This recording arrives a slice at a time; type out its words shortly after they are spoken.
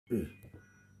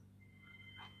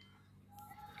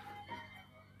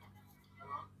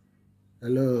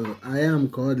Hello, I am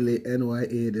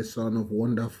Kodili-nye, the son of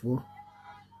wonderful.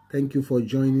 Thank you for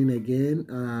joining again.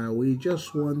 We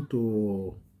just want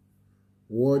to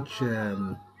watch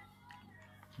the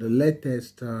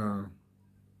latest on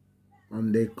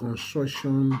the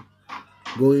construction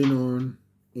going on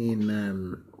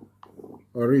in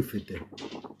Oraifite,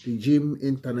 the Gym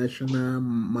International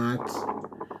Mart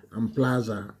and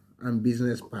Plaza and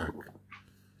Business Park,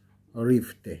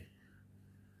 Oraifite,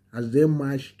 as they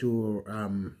march to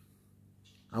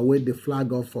await the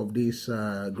flag off of this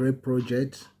great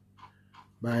project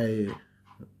by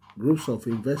groups of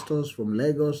investors from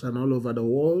Lagos and all over the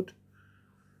world.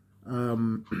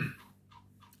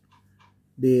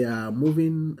 They are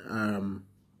moving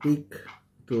quick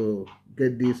to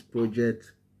get this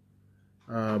project,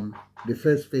 the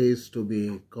first phase, to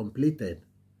be completed.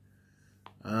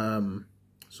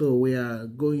 So we are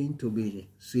going to be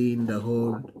seeing the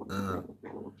whole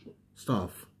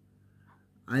stuff.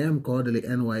 I am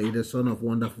Kodili-nye, the son of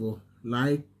wonderful.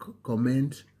 Like,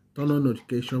 comment, turn on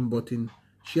notification button,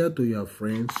 share to your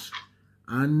friends,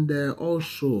 and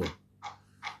also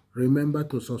remember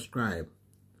to subscribe.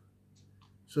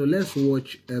 So let's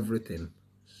watch everything.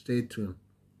 Stay tuned.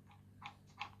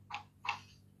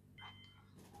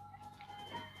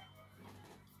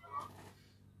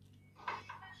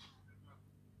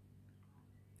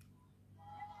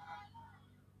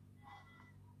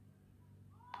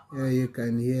 Yeah, you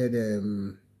can hear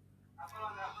them.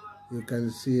 You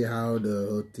can see how the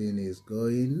whole thing is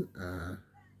going.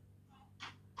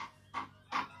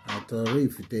 At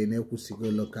Oraifite in Ekusigo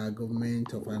local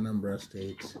government of Anambra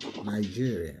State,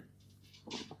 Nigeria.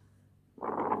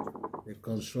 The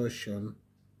construction,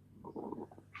 you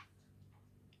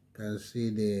can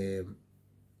see the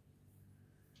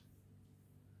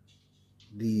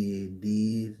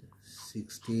D16,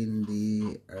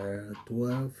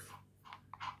 D12,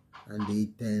 and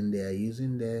D10 they are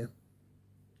using there.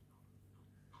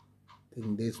 I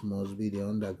think this must be the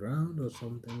underground or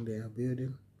something they are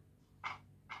building.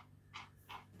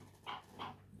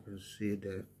 You see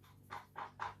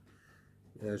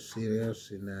they are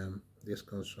serious in this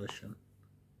construction.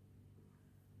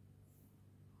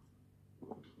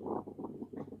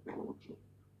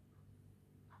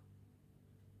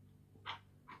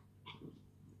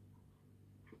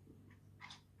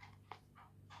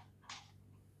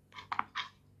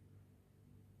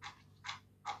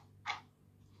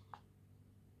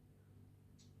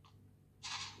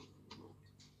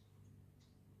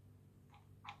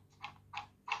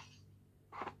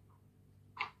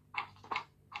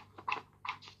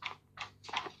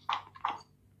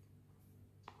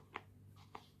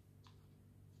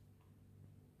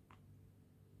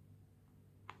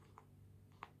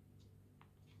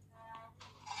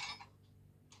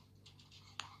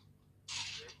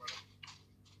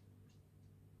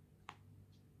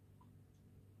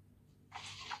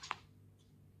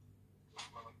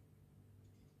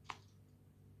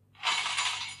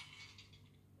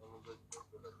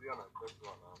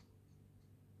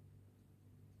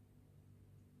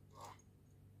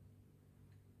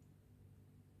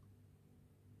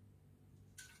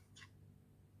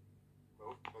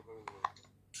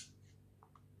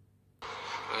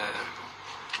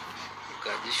 Look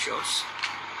at these shots.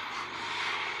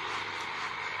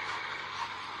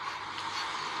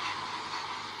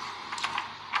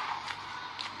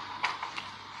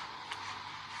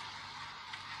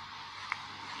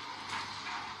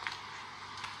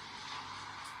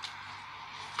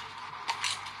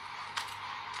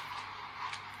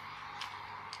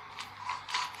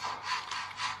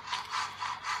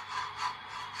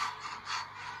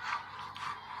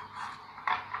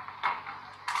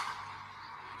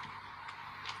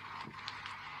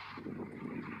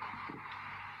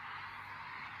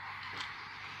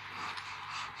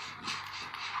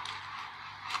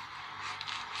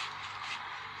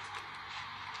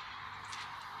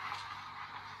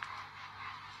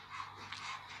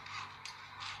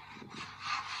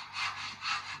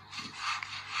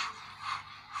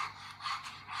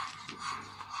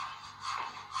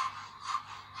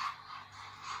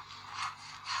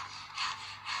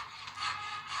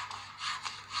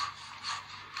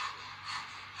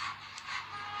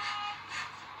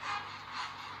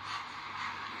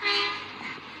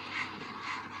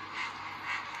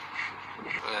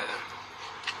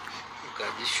 Look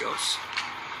at these shots.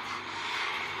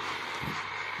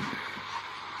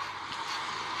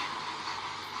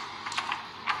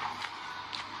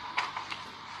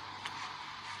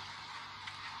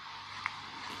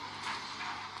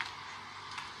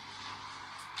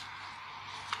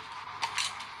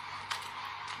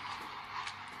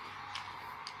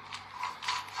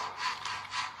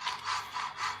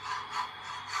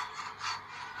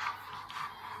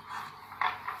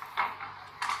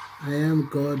 I am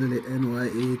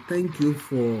Kodili-nye. Thank you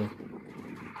for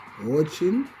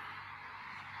watching.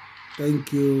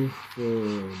 Thank you for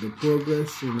the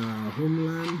progress in our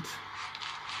homeland.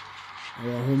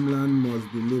 Our homeland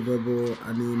must be livable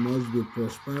and it must be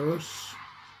prosperous.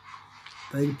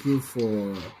 Thank you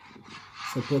for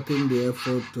supporting the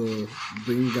effort to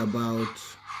bring about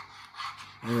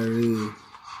a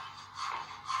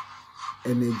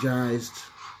re-energized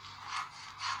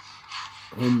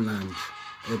homeland,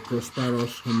 a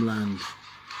prosperous homeland.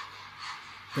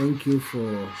 Thank you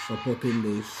for supporting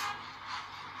this.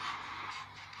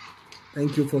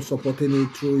 Thank you for supporting it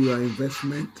through your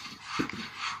investment,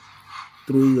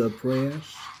 through your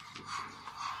prayers.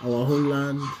 Our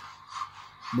homeland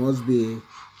must be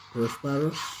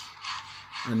prosperous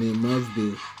and it must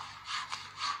be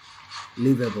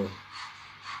livable.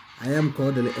 I am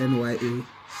Kodili-nye.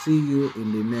 See you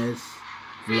in the next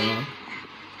vlog.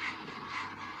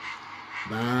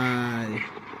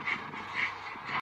 Bye.